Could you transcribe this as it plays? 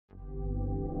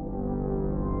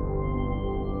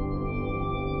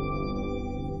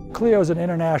CLEO is an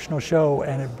international show,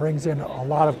 and it brings in a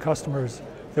lot of customers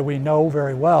that we know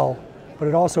very well, but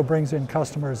it also brings in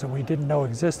customers that we didn't know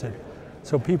existed.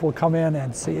 So people come in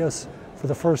and see us for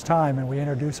the first time, and we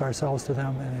introduce ourselves to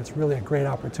them, and it's really a great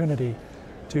opportunity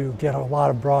to get a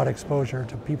lot of broad exposure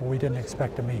to people we didn't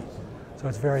expect to meet. So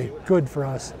it's very good for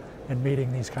us in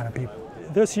meeting these kind of people.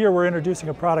 This year we're introducing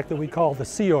a product that we call the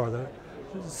CEOR, the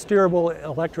Steerable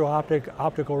Electro-Optic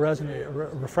Optical Resonant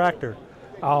Refractor.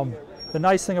 The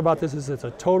nice thing about this is it's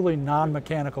a totally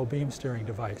non-mechanical beam steering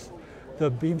device. The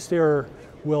beam steerer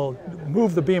will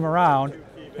move the beam around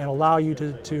and allow you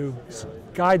to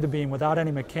guide the beam without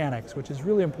any mechanics, which is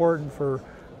really important for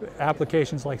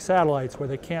applications like satellites where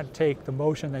they can't take the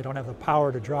motion, they don't have the power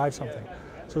to drive something.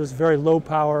 So it's very low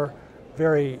power,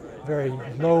 very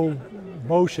low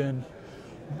motion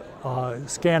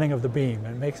scanning of the beam.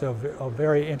 It makes a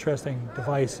very interesting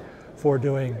device for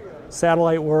doing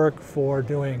satellite work, for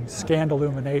doing scanned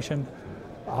illumination,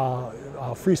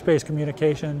 free space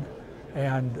communication,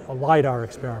 and LiDAR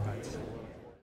experiments.